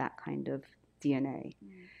to have that kind of DNA.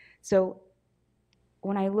 So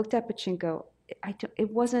when I looked at Pachinko, it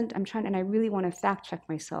wasn't, and I really want to fact check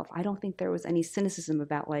myself. I don't think there was any cynicism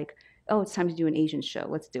about like, oh, it's time to do an Asian show.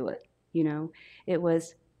 Let's do it. You know, it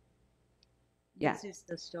was, yeah. This is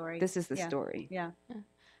the story. This is the story. Yeah.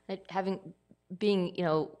 Being,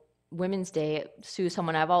 Women's Day, Sue,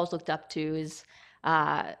 someone I've always looked up to, is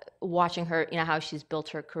watching her, how she's built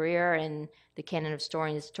her career and the canon of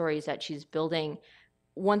stories that she's building.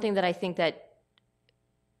 One thing that I think that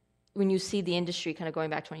when you see the industry, kind of going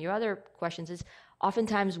back to one of your other questions, is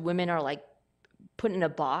oftentimes women are like put in a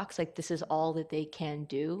box, like this is all that they can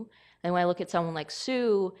do. And when I look at someone like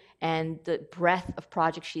Sue and the breadth of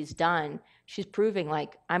projects she's done, she's proving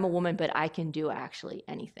like I'm a woman, but I can do actually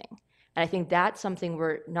anything. And I think that's something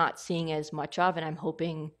we're not seeing as much of, and I'm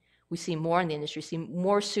hoping we see more in the industry, see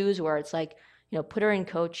more Sues where it's like, put her in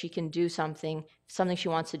coach, she can do something she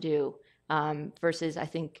wants to do, versus I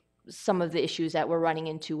think some of the issues that we're running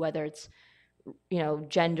into, whether it's,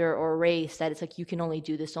 gender or race, that it's like you can only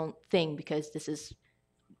do this own thing because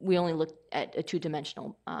we only look at a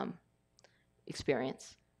two-dimensional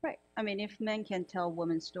experience. Right. I mean, if men can tell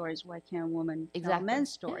women's stories, why can't women tell Exactly.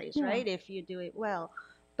 men's stories, Yeah. right? If you do it well.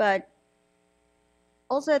 But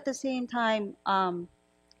also at the same time,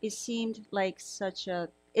 it seemed like such a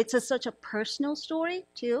personal story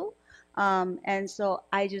too. And so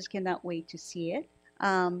I just cannot wait to see it.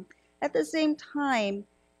 At the same time,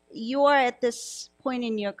 you are at this point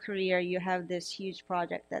in your career, you have this huge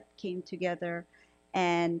project that came together.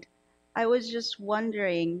 And I was just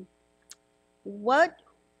wondering, what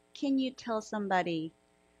can you tell somebody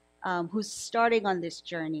who's starting on this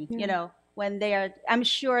journey? When I'm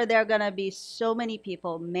sure there are going to be so many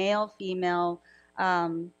people, male, female,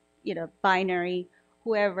 binary,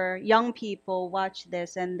 whoever, young people watch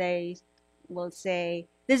this and they will say,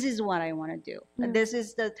 this is what I want to do. This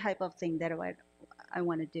is the type of thing that I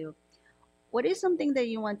want to do. What is something that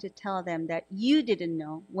you want to tell them that you didn't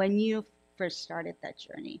know when you first started that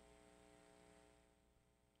journey?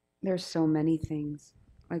 There's so many things.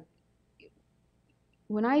 Like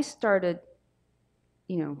when I started,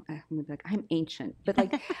 I'm ancient, but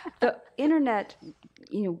like the internet,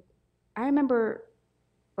 I remember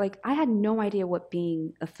like I had no idea what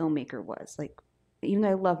being a filmmaker was. Like, even though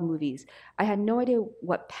I love movies, I had no idea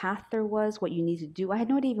what path there was, what you need to do. I had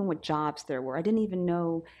no idea even what jobs there were. I didn't even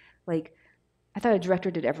know, like, I thought a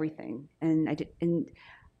director did everything. And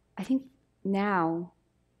I think now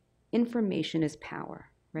information is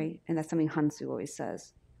power, right? And that's something Hansu always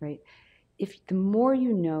says, right? If the more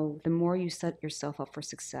you know, the more you set yourself up for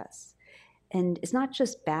success. And it's not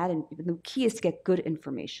just bad, and the key is to get good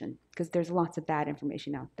information, because there's lots of bad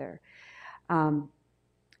information out there.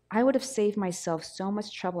 I would have saved myself so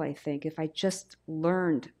much trouble, I think, if I just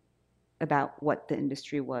learned about what the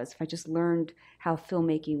industry was, if I just learned how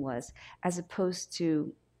filmmaking was, as opposed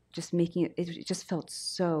to just making it just felt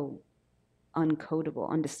so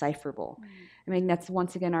uncodable, undecipherable. I mean, that's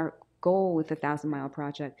once again our goal with the 1,000-Mile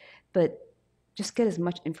Project, but just get as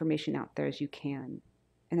much information out there as you can.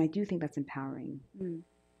 And I do think that's empowering.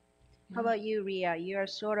 How about you, Ria? You're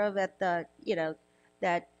sort of at the,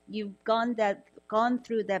 that you've gone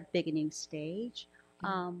through that beginning stage.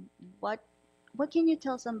 What can you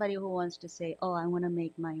tell somebody who wants to say, oh, I want to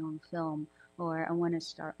make my own film, or I want to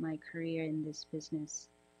start my career in this business?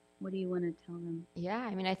 What do you want to tell them? Yeah,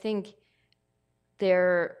 I mean, I think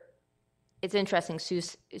it's interesting.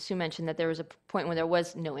 Sue mentioned that there was a point when there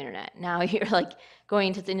was no internet. Now you're like going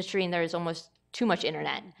into the industry and there's almost too much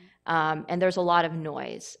internet, and there's a lot of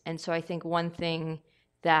noise. And so I think one thing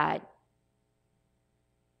that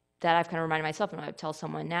I've kind of reminded myself, and I would tell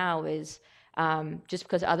someone now, is just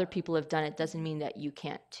because other people have done it doesn't mean that you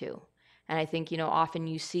can't too. And I think, often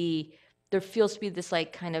you see there feels to be this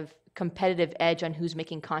like kind of competitive edge on who's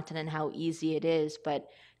making content and how easy it is. But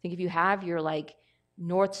I think if you have your like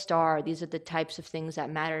North Star, these are the types of things that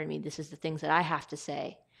matter to me, this is the things that I have to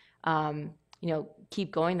say,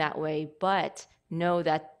 keep going that way, but know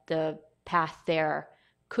that the path there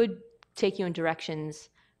could take you in directions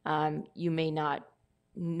you may not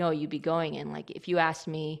know you'd be going in. Like if you asked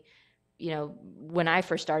me, when I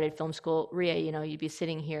first started film school, Ria, you'd be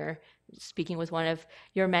sitting here speaking with one of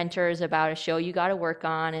your mentors about a show you got to work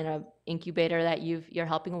on and an incubator that you're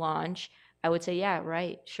helping launch. I would say, yeah,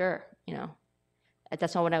 right, sure.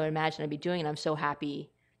 That's not what I would imagine I'd be doing. And I'm so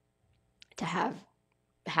happy to have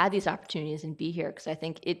had these opportunities and be here, because I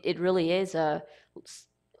think it really is I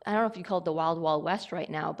don't know if you call it the wild, wild west right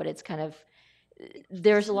now, but it's kind of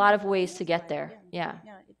there's a lot of ways to feels get like, there. Yeah.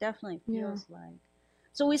 Yeah, it definitely Yeah. feels like.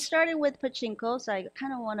 So we started with Pachinko, so I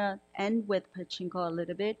kind of want to end with Pachinko a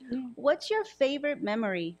little bit. Yeah. What's your favorite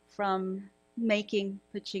memory from making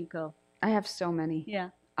Pachinko? I have so many. Yeah.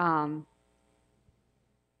 I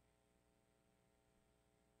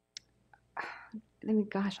mean,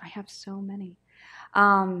 gosh, I have so many.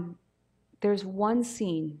 There's one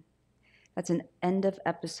scene that's an end of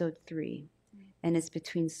episode 3, and it's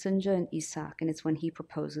between Sunja and Isak, and it's when he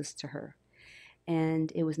proposes to her.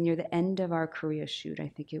 And it was near the end of our Korea shoot. I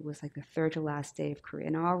think it was like the third to last day of Korea.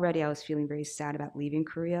 And already I was feeling very sad about leaving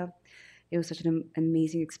Korea. It was such an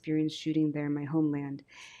amazing experience shooting there in my homeland.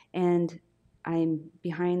 And I'm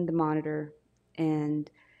behind the monitor, and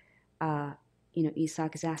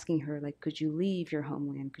Isak is asking her, like, could you leave your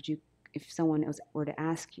homeland? Could you, if someone else were to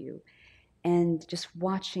ask you? And just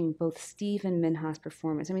watching both Steve and Minha's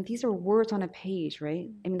performance. I mean, these are words on a page, right?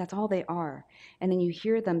 I mean, that's all they are. And then you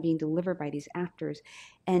hear them being delivered by these actors,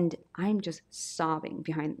 and I'm just sobbing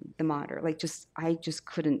behind the monitor. Like, I just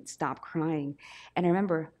couldn't stop crying. And I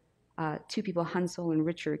remember 2 people, Hansel and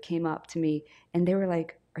Richard, came up to me, and they were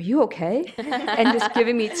like, "Are you okay?" And just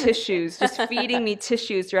giving me tissues, just feeding me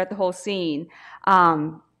tissues throughout the whole scene.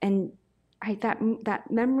 And that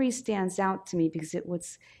memory stands out to me because it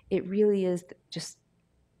really is just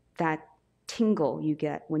that tingle you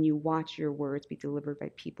get when you watch your words be delivered by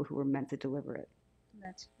people who were meant to deliver it.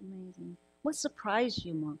 That's amazing. What surprised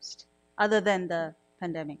you most, other than the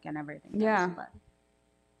pandemic and everything else? Yeah. But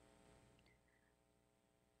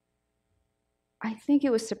I think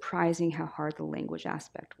it was surprising how hard the language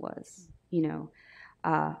aspect was. I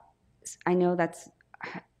know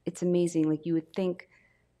it's amazing. Like, you would think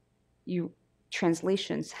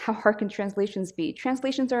translations, how hard can translations be?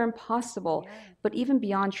 Translations are impossible. Yeah. But even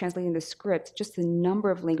beyond translating the script, just the number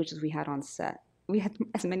of languages we had on set. We had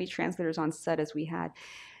as many translators on set as we had.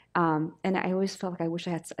 And I always felt like I wish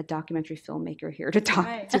I had a documentary filmmaker here to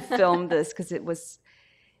Right. to film this, because it was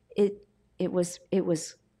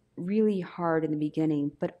really hard in the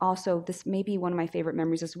beginning. But also, this may be one of my favorite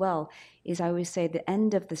memories as well, is I always say the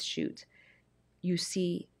end of the shoot, you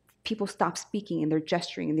see people stop speaking and they're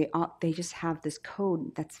gesturing, and they just have this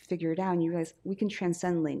code that's figured out, and you realize we can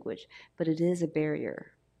transcend language, but it is a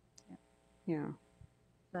barrier. Yeah.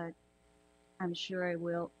 but I'm sure it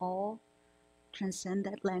will all transcend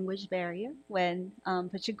that language barrier when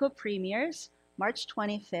Pachinko premieres March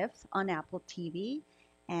 25th on Apple TV,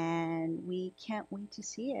 and we can't wait to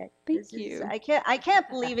see it. Thank you. I can't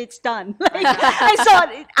believe it's done. Like, I saw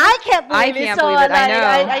it. I can't believe can't it's believe so, it.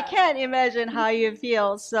 I like, know. I can't imagine how you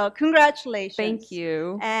feel. So congratulations. Thank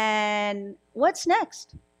you. And what's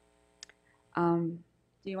next? Um,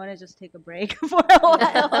 Do you want to just take a break for a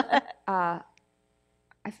while?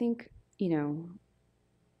 I think,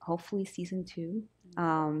 hopefully season 2.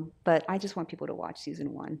 But I just want people to watch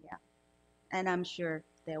season 1. Yeah. And I'm sure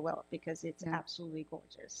they will, because it's Yeah. absolutely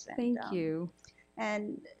gorgeous. And, Thank you.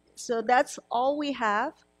 And so that's all we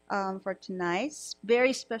have for tonight.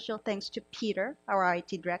 Very special thanks to Peter, our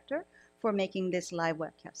IT director, for making this live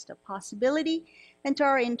webcast a possibility, and to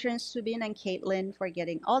our interns, Subin and Caitlin, for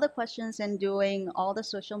getting all the questions and doing all the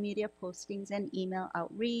social media postings and email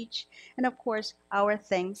outreach. And of course, our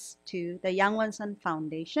thanks to the Young One Sun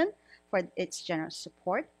Foundation for its generous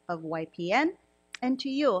support of YPN. And to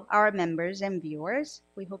you, our members and viewers,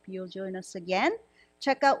 we hope you'll join us again.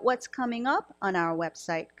 Check out what's coming up on our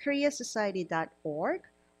website, koreasociety.org,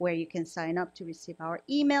 where you can sign up to receive our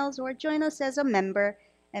emails or join us as a member.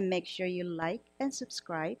 And make sure you like and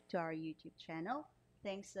subscribe to our YouTube channel.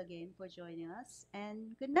 Thanks again for joining us,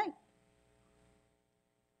 and good night.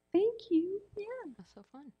 Thank you. Yeah. That's so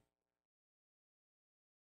fun.